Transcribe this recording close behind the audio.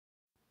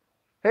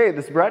Hey,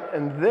 this is Brett,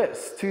 and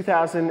this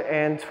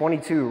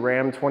 2022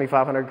 Ram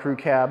 2500 Crew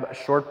Cab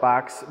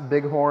Shortbox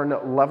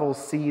Bighorn Level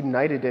C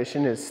Night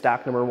Edition is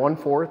stock number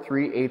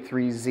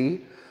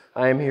 14383Z.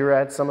 I am here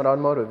at Summit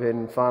Automotive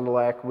in Fond du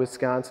Lac,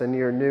 Wisconsin,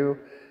 near new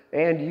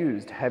and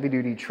used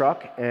heavy-duty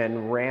truck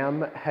and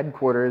Ram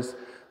headquarters.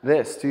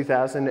 This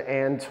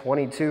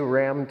 2022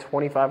 Ram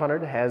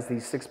 2500 has the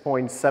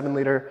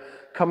 6.7-liter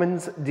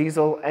Cummins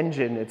diesel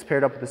engine. It's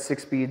paired up with a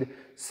 6-speed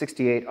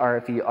 68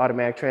 RFE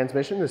automatic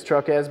transmission. This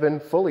truck has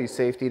been fully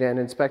safetied and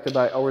inspected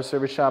by our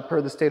service shop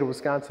per the state of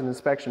Wisconsin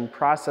inspection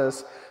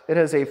process. It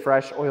has a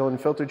fresh oil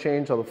and filter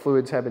change. All the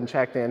fluids have been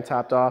checked and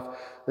topped off.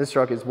 This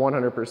truck is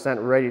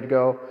 100% ready to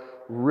go.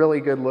 Really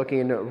good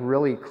looking,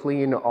 really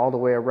clean all the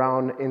way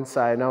around,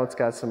 inside and out. It's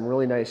got some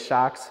really nice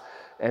shocks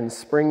and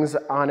springs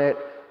on it.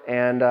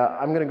 And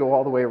I'm gonna go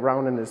all the way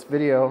around in this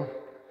video.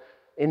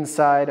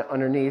 Inside,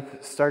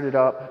 underneath, start it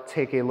up,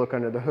 take a look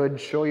under the hood,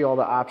 show you all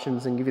the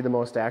options, and give you the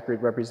most accurate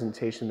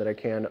representation that I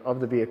can of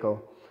the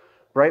vehicle.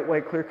 Bright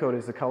white clear coat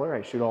is the color.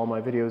 I shoot all my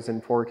videos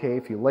in 4K.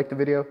 If you like the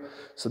video,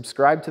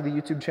 subscribe to the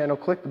YouTube channel,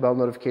 click the bell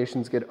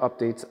notifications, get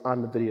updates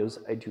on the videos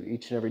I do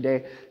each and every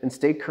day, and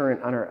stay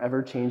current on our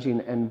ever-changing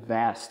and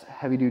vast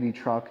heavy-duty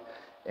truck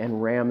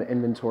and Ram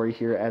inventory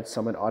here at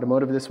Summit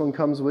Automotive. This one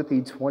comes with the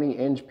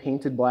 20-inch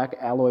painted black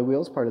alloy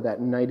wheels, part of that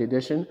Night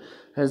Edition.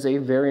 Has a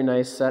very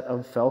nice set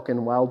of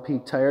Falken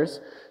Wildpeak tires.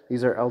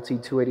 These are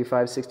L.T.C.H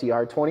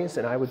 285/60 R20s,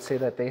 and I would say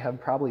that they have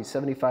probably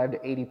 75 to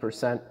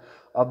 80%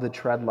 of the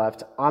tread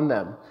left on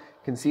them.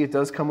 You can see it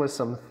does come with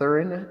some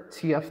Thuren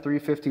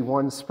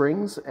TF351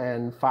 springs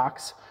and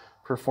Fox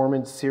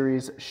Performance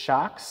Series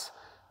shocks.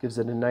 Gives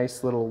it a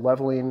nice little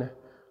leveling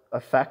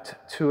effect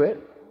to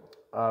it.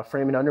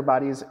 Frame and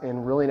underbody is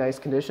in really nice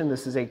condition.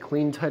 This is a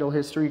clean title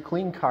history,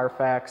 clean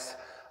CARFAX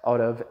out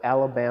of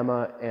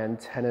Alabama and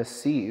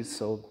Tennessee,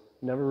 so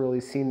never really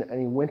seen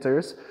any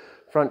winters.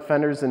 Front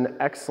fender's in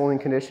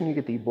excellent condition. You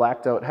get the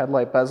blacked out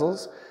headlight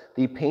bezels,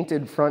 the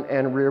painted front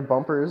and rear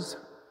bumpers,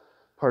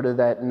 part of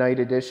that Night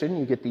Edition.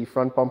 You get the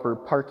front bumper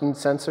parking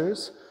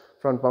sensors.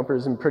 Front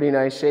bumper's in pretty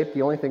nice shape.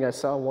 The only thing I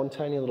saw, one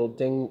tiny little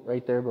ding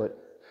right there, but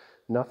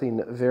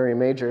nothing very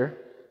major.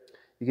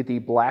 You get the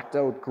blacked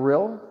out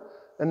grille.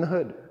 And the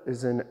hood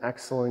is in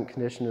excellent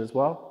condition as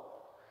well.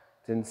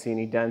 Didn't see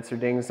any dents or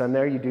dings on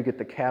there. You do get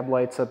the cab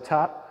lights up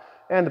top,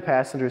 and the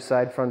passenger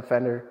side front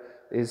fender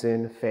is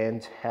in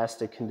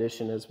fantastic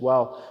condition as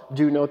well.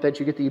 Do note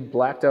that you get the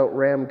blacked out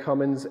Ram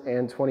Cummins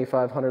and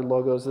 2500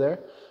 logos there.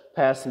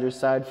 Passenger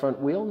side front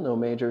wheel, no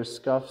major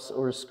scuffs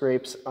or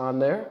scrapes on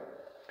there.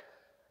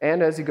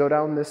 And as you go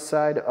down this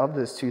side of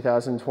this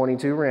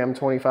 2022 Ram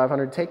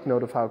 2500, take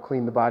note of how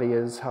clean the body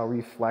is, how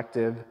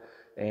reflective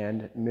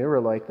and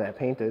mirror-like that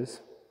paint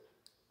is.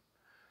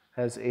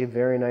 Has a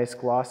very nice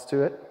gloss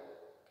to it.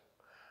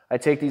 I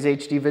take these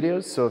HD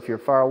videos, so if you're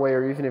far away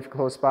or even if you're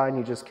close by and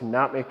you just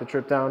cannot make the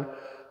trip down,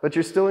 but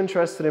you're still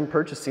interested in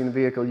purchasing the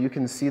vehicle, you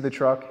can see the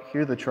truck,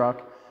 hear the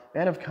truck,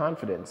 and have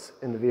confidence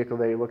in the vehicle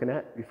that you're looking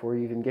at before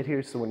you even get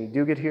here. So when you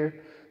do get here,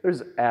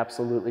 there's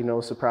absolutely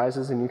no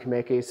surprises and you can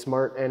make a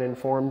smart and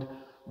informed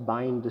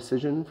buying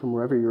decision from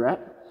wherever you're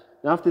at.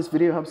 Now, if this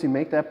video helps you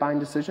make that buying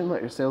decision,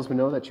 let your salesman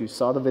know that you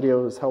saw the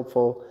video, was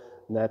helpful,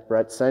 and that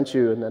Brett sent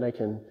you, and then I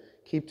can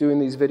keep doing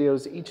these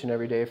videos each and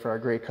every day for our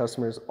great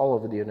customers all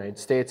over the United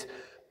States.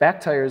 Back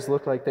tires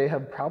look like they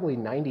have probably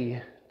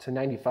 90 to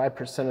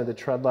 95% of the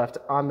tread left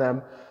on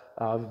them.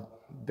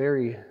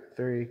 Very,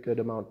 very good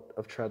amount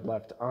of tread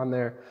left on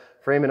there.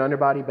 Frame and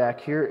underbody back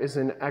here is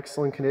in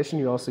excellent condition.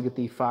 You also get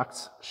the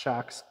Fox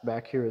shocks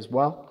back here as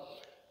well.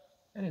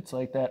 And it's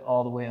like that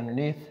all the way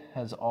underneath.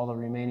 Has all the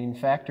remaining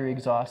factory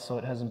exhaust, so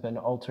it hasn't been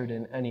altered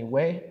in any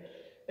way.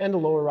 And the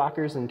lower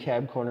rockers and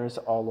cab corners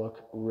all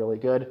look really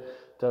good.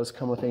 It does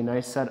come with a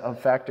nice set of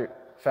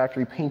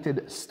factory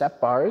painted step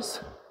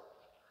bars.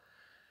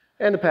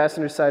 And the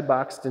passenger side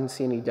box, didn't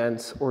see any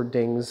dents or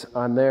dings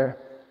on there.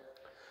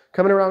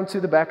 Coming around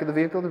to the back of the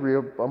vehicle, the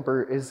rear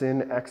bumper is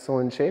in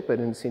excellent shape. I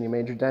didn't see any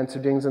major dents or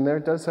dings in there.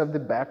 It does have the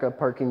backup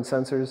parking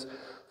sensors,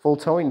 full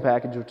towing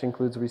package, which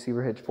includes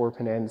receiver hitch,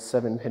 4-pin and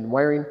 7-pin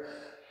wiring.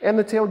 And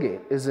the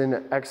tailgate is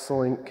in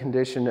excellent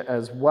condition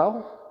as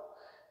well.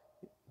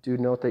 Do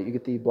note that you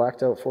get the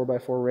blacked out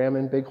 4x4 Ram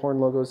and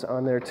Bighorn logos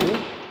on there too.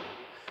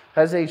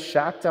 Has a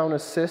shock down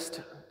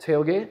assist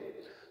tailgate,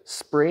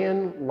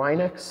 spray-in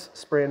Linux,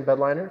 spray-in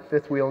Bedliner,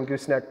 5th wheel and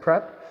gooseneck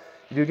prep.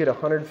 You do get a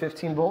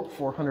 115 volt,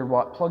 400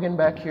 watt plug-in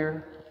back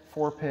here,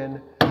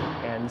 4-pin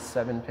and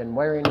 7-pin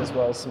wiring, as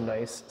well as some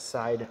nice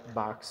side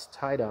box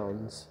tie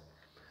downs.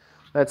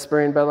 That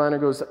spray-in Bedliner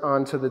goes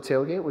onto the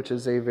tailgate, which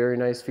is a very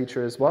nice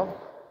feature as well.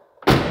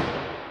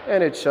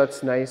 And it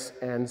shuts nice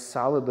and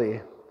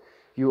solidly.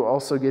 You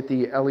also get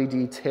the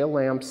LED tail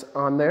lamps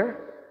on there.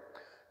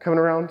 Coming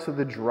around to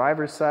the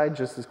driver's side,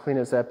 just as clean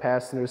as that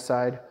passenger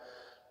side.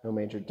 No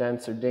major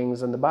dents or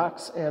dings in the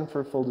box. And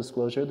for full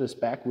disclosure, this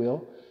back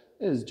wheel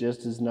is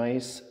just as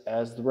nice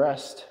as the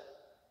rest.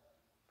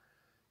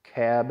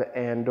 Cab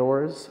and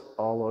doors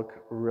all look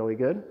really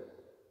good.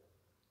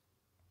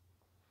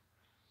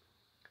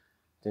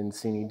 Didn't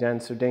see any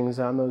dents or dings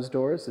on those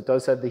doors. It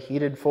does have the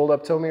heated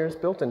fold-up tow mirrors,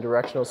 built-in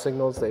directional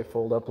signals. They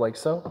fold up like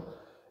so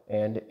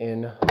and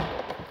in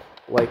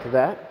like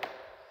that.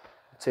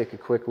 Take a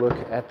quick look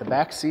at the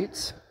back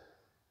seats.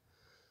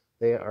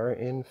 They are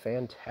in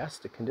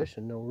fantastic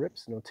condition. No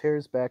rips, no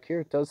tears back here.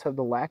 It does have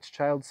the Latch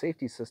child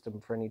safety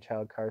system for any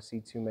child car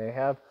seats you may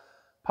have.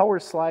 Power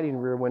sliding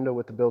rear window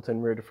with the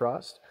built-in rear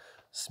defrost.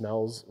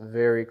 Smells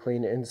very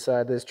clean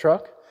inside this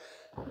truck.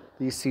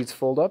 These seats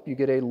fold up. You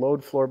get a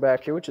load floor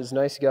back here, which is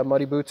nice. You got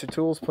muddy boots or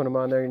tools, put them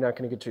on there. You're not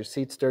going to get your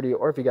seats dirty.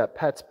 Or if you got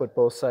pets, put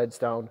both sides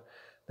down.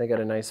 They got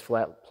a nice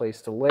flat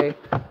place to lay,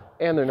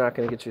 and they're not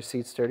going to get your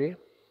seats dirty.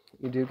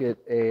 You do get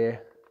a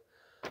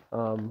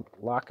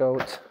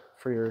lockout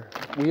for your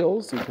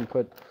wheels. You can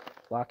put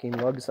locking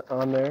lugs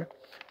on there.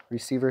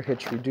 Receiver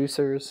hitch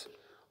reducers.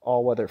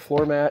 All-weather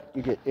floor mat.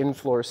 You get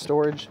in-floor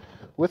storage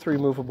with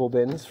removable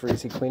bins for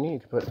easy cleaning. You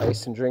can put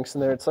ice and drinks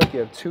in there. It's like you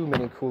have 2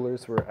 mini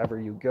coolers wherever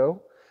you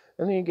go.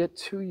 And then you get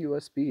 2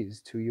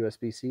 USBs, 2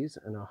 USB-Cs,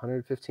 and a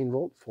 115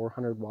 volt,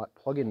 400 watt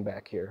plug-in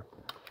back here.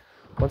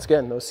 Once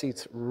again, those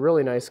seats,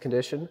 really nice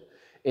condition.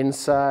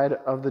 Inside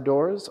of the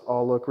doors,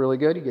 all look really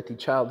good. You get the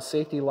child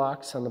safety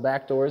locks on the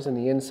back doors, and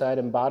the inside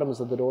and bottoms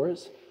of the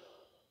doors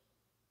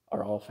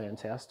are all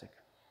fantastic.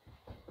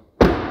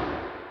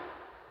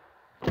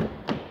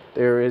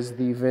 There is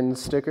the VIN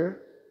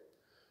sticker.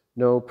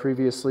 No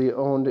previously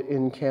owned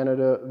in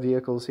Canada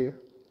vehicles here.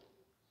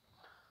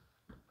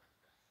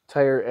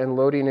 Tire and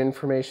loading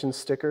information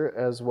sticker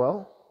as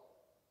well.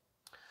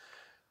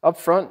 Up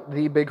front,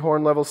 the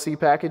Bighorn Level C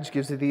package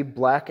gives you the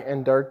black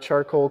and dark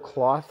charcoal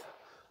cloth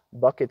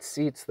bucket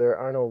seats. There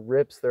are no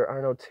rips, there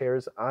are no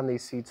tears on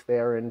these seats. They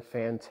are in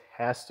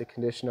fantastic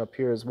condition up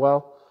here as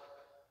well.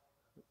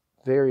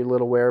 Very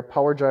little wear.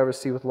 Power driver's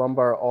seat with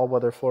lumbar,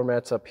 all-weather floor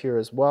mats up here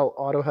as well.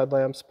 Auto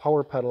headlamps,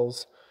 power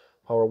pedals,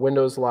 power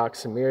windows,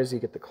 locks, and mirrors. You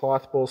get the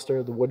cloth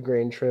bolster, the wood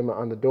grain trim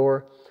on the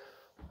door.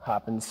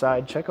 Hop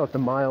inside, check out the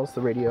miles, the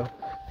radio,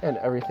 and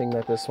everything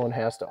that this one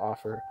has to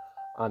offer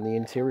on the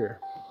interior.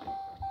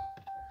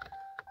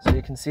 So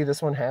you can see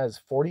this one has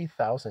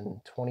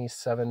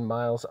 40,027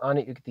 miles on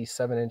it. You get the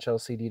 7-inch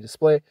LCD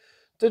display,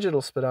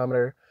 digital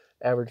speedometer,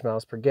 average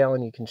miles per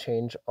gallon. You can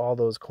change all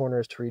those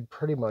corners to read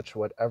pretty much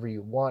whatever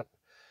you want.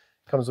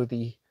 Comes with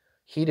the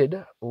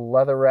heated,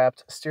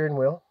 leather-wrapped steering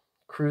wheel,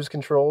 cruise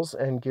controls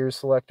and gear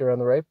selector on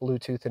the right,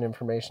 Bluetooth and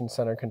information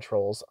center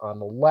controls on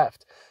the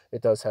left.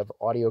 It does have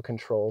audio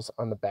controls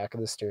on the back of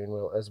the steering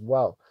wheel as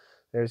well.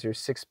 There's your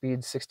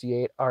 6-speed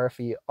 68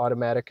 RFE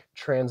automatic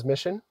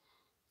transmission.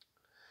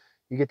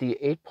 You get the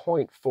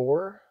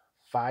 8.4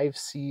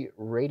 5C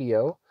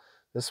radio.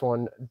 This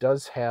one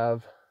does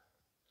have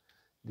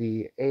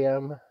the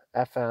AM,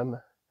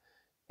 FM,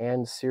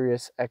 and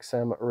Sirius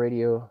XM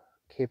radio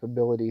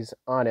capabilities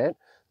on it,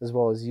 as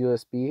well as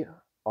USB,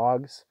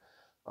 AUX,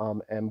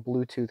 and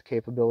Bluetooth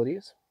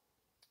capabilities.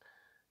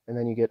 And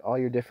then you get all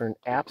your different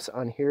apps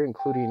on here,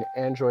 including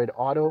Android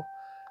Auto,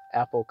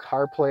 Apple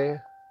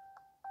CarPlay,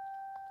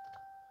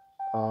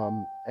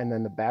 and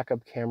then the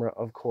backup camera,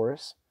 of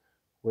course,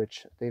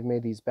 which they've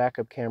made these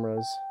backup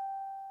cameras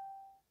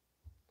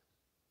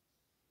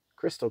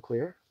crystal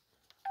clear,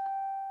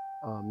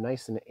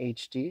 nice and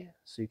HD,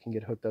 so you can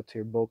get hooked up to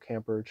your boat,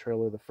 camper, or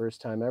trailer the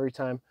first time, every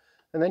time.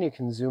 And then you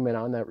can zoom in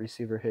on that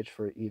receiver hitch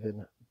for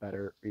even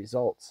better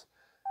results.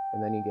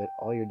 And then you get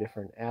all your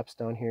different apps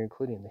down here,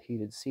 including the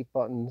heated seat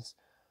buttons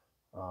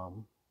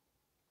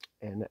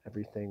and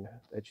everything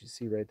that you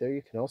see right there.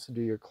 You can also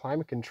do your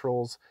climate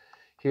controls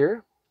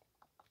here.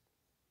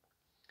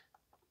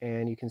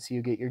 And you can see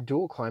you get your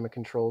dual climate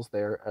controls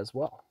there as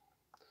well.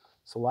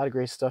 So a lot of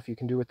great stuff you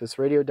can do with this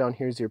radio. Down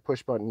here is your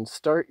push button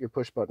start, your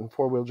push button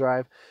 4-wheel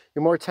drive,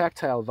 your more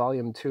tactile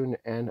volume, tune,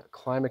 and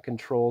climate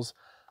controls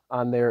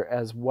on there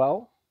as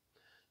well,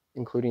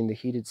 including the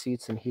heated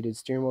seats and heated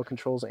steering wheel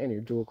controls and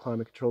your dual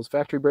climate controls,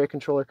 factory brake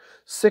controller,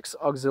 6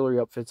 auxiliary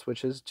upfit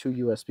switches, 2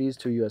 USBs,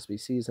 2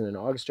 USB-Cs, and an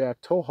aux jack,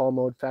 tow haul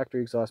mode,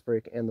 factory exhaust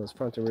brake, and those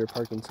front and rear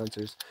parking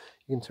sensors.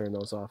 You can turn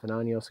those off and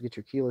on. You also get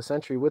your keyless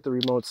entry with the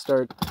remote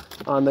start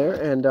on there,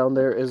 and down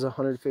there is a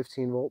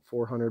 115 volt,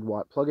 400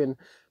 watt plug-in,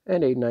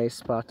 and a nice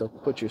spot to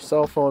put your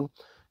cell phone,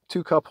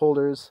 2 cup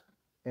holders,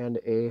 and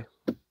a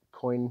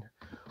coin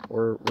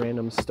or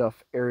random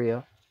stuff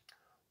area.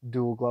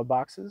 Dual glove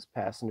boxes,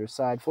 passenger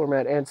side floor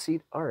mat and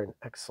seat are in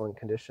excellent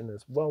condition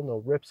as well.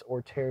 No rips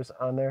or tears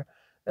on there.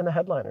 And the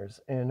headliner's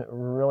in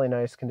really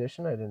nice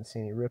condition. I didn't see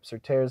any rips or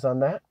tears on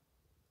that.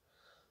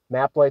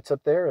 Map lights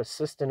up there,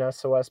 assist and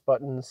SOS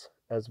buttons,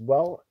 as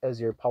well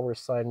as your power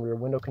slide and rear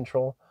window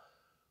control.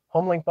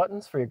 Homelink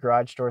buttons for your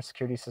garage door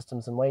security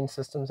systems and lane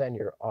systems, and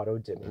your auto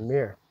dimming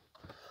mirror.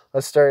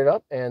 Let's start it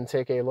up and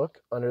take a look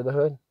under the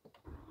hood.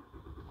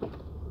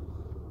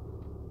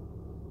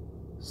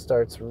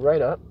 Starts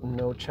right up,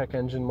 no check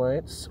engine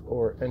lights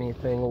or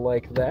anything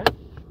like that,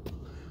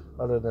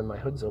 other than my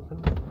hood's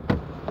open.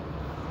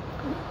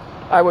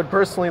 I would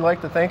personally like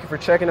to thank you for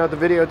checking out the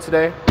video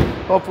today.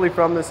 Hopefully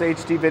from this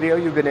HD video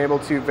you've been able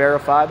to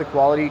verify the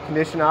quality,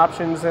 condition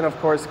options, and of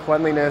course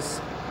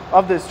cleanliness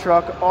of this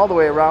truck all the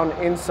way around,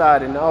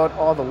 inside and out.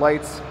 All the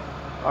lights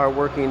are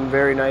working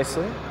very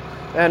nicely.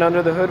 And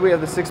under the hood we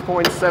have the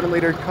 6.7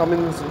 liter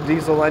Cummins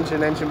diesel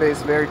engine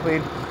base, very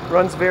clean,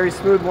 runs very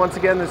smooth. Once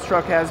again, this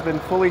truck has been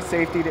fully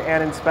safetied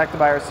and inspected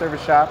by our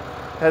service shop.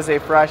 Has a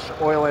fresh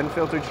oil and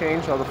filter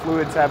change. All the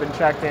fluids have been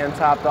checked and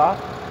topped off.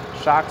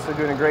 Shocks are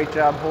doing a great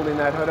job holding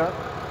that hood up.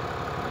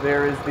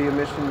 There is the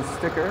emissions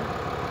sticker.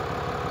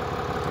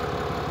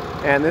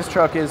 And this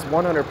truck is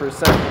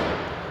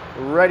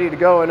 100% ready to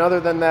go. And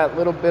other than that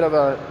little bit of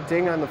a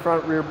ding on the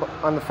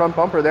front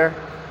bumper there,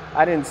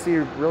 I didn't see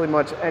really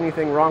much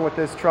anything wrong with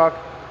this truck.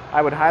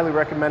 I would highly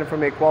recommend it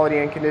from a quality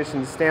and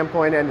condition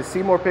standpoint. And to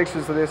see more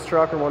pictures of this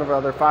truck or one of our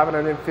other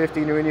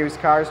 550 new and used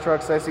cars,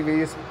 trucks,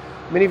 SUVs,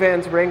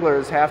 minivans,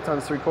 Wranglers, half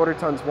tons, 3/4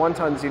 tons, 1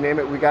 tons, you name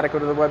it, we got to go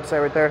to the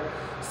website right there,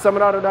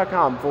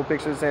 summitauto.com. Full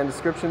pictures and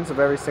descriptions of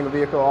every single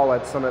vehicle, all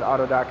at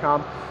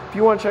summitauto.com. If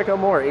you want to check out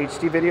more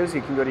HD videos,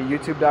 you can go to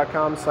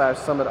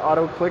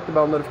youtube.com/summitauto, click the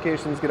bell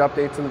notifications, get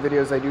updates on the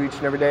videos I do each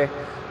and every day,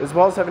 as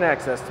well as having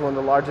access to one of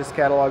the largest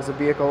catalogs of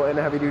vehicle and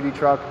heavy-duty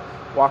truck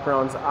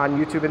walkarounds on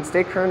YouTube, and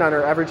stay current on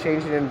our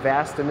ever-changing and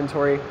vast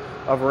inventory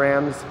of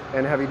Rams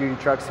and heavy-duty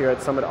trucks here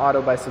at Summit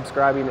Auto by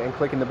subscribing and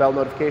clicking the bell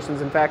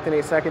notifications. In fact, in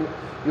a second,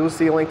 you will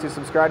see a link to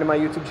subscribe to my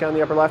YouTube channel in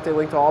the upper left, a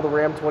link to all the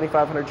Ram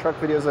 2500 truck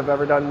videos I've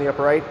ever done in the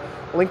upper right,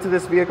 a link to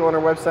this vehicle on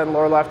our website in the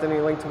lower left, and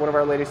a link to one of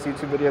our latest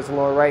YouTube videos in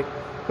the lower right.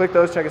 Click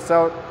those, check us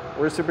out.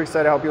 We're super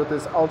excited to help you with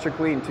this ultra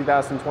clean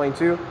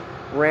 2022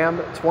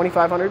 Ram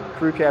 2500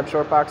 Crew Cab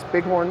Short Box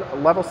Bighorn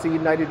Level C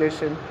Night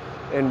Edition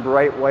in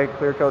bright white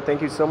clear coat.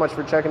 Thank you so much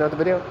for checking out the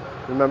video.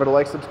 Remember to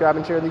like, subscribe,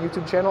 and share the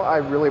YouTube channel. I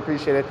really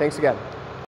appreciate it. Thanks again.